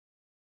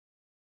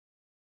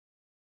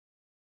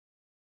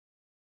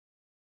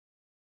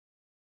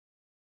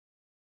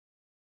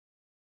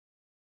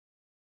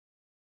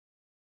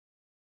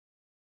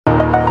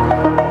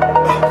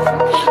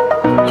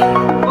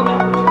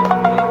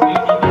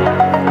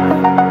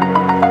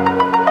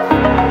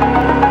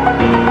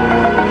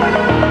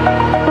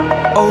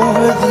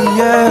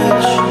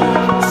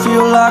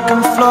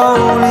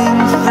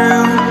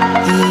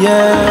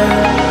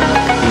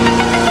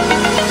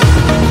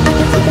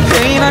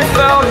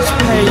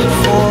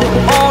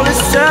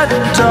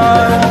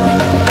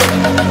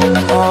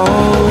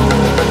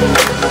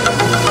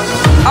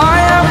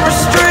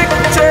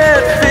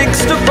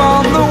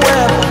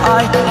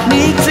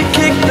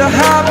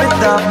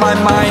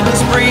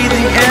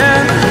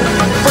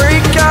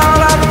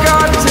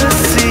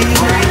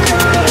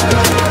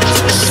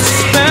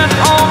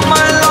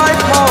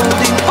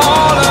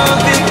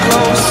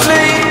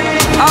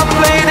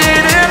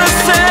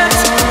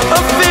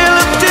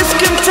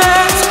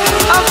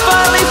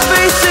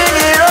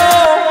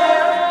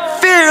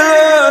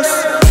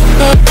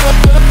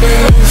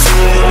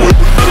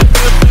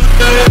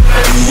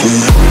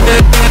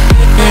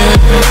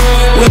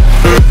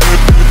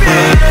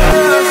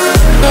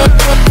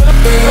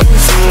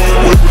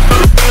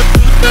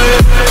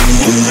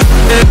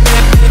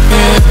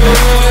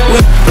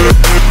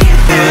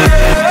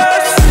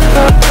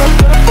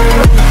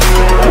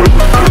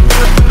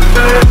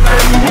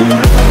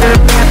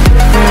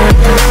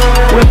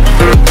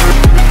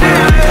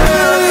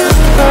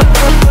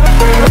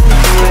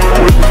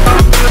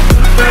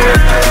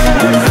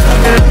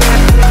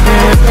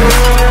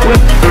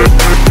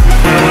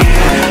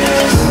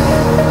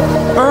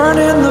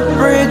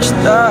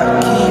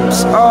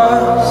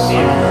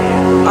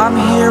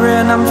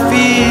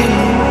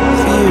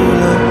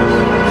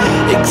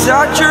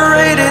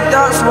exaggerated,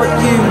 that's what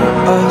you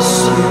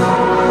assume.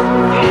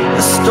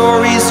 The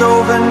story's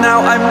over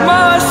now, I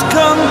must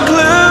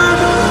conclude.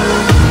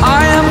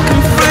 I am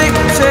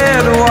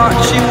conflicted,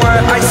 watching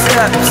where I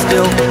step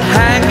still,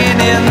 hanging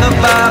in the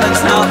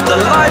balance. Not the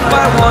life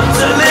I want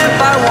to live,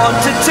 I want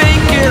to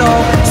take it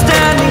all.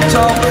 Standing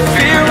tall,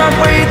 fear I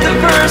weighed the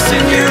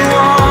person you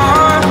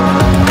are.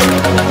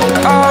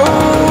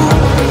 Oh,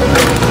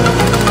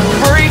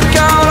 break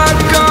out,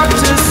 I've got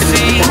to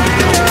see.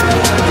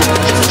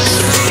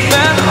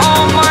 Spent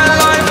all my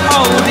life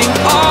holding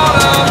all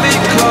of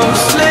it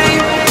closely.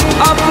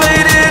 I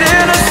played it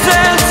in a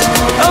sense,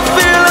 a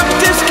feel of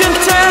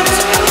discontent.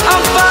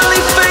 I'm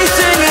finally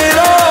facing it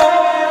all,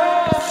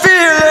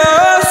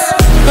 fearless.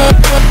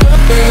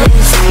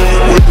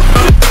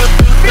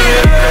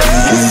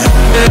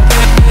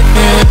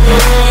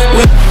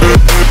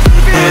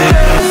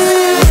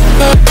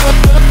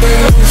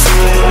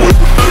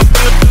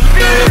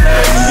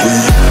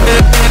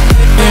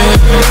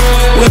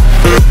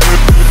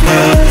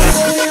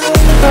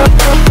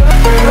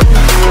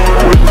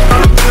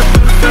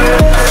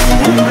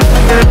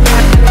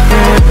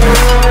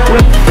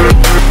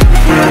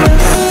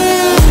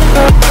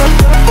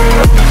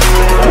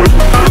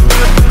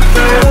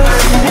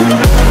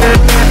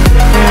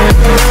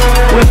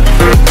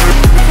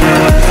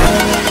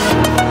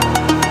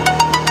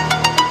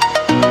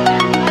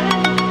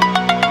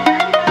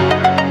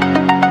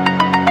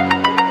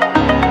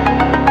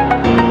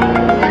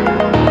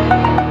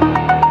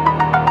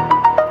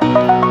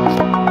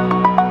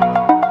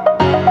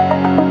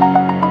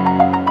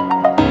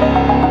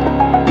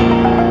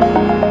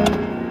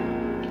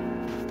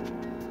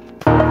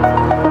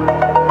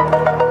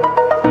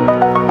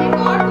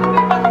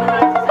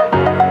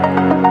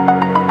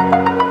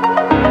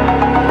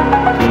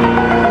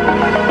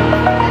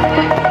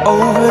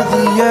 Over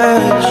the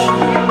edge,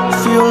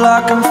 feel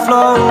like I'm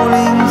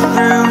floating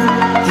through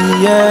the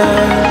air.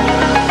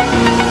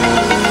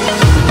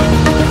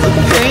 The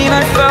pain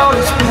I felt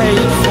is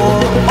paid for,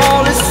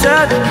 all is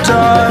said and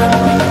done.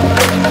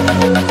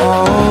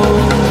 Oh,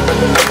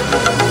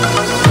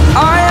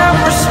 I am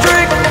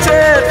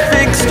restricted,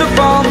 fixed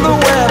upon the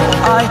web.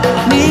 I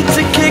need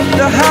to kick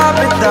the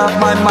habit that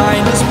my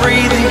mind is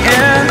breathing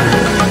in.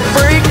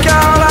 Break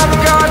out, I've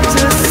got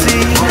to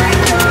see.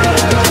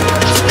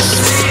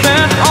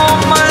 Spent all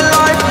my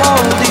life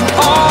holding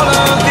all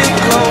of it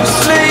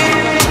closely.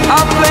 I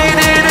played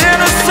it in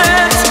a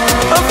sense,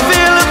 a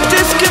feel of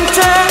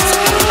discontent.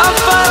 I'm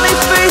finally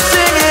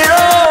facing it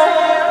all,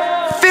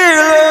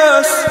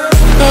 fearless.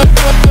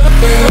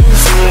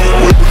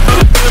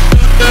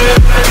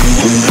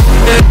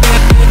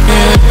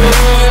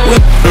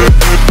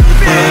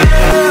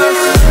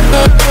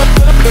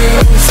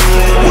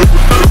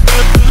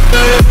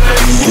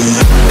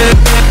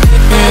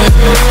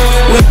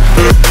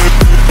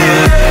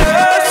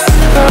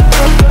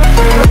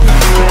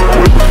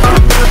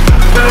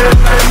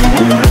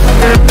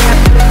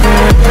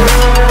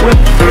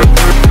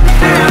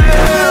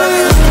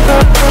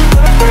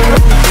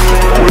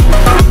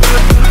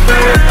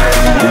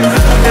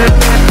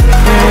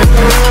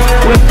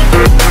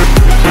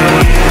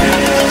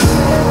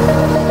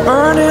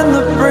 Burning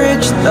the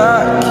bridge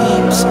that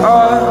keeps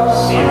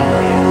us.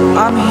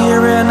 I'm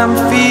here and I'm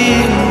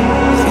feeling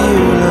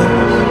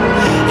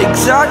fearless.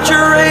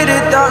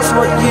 Exaggerated, that's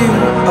what you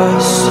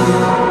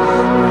assume.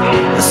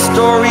 The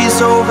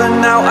story's over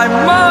now, I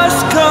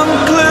must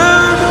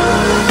conclude.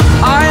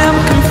 I am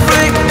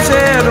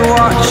conflicted,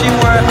 watching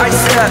where I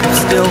step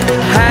still,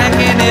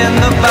 hanging in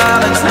the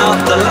balance. Not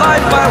the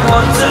life I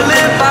want to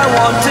live, I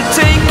want to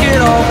take it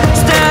all.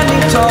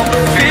 Standing tall,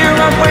 fear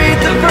I weighed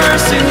the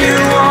person you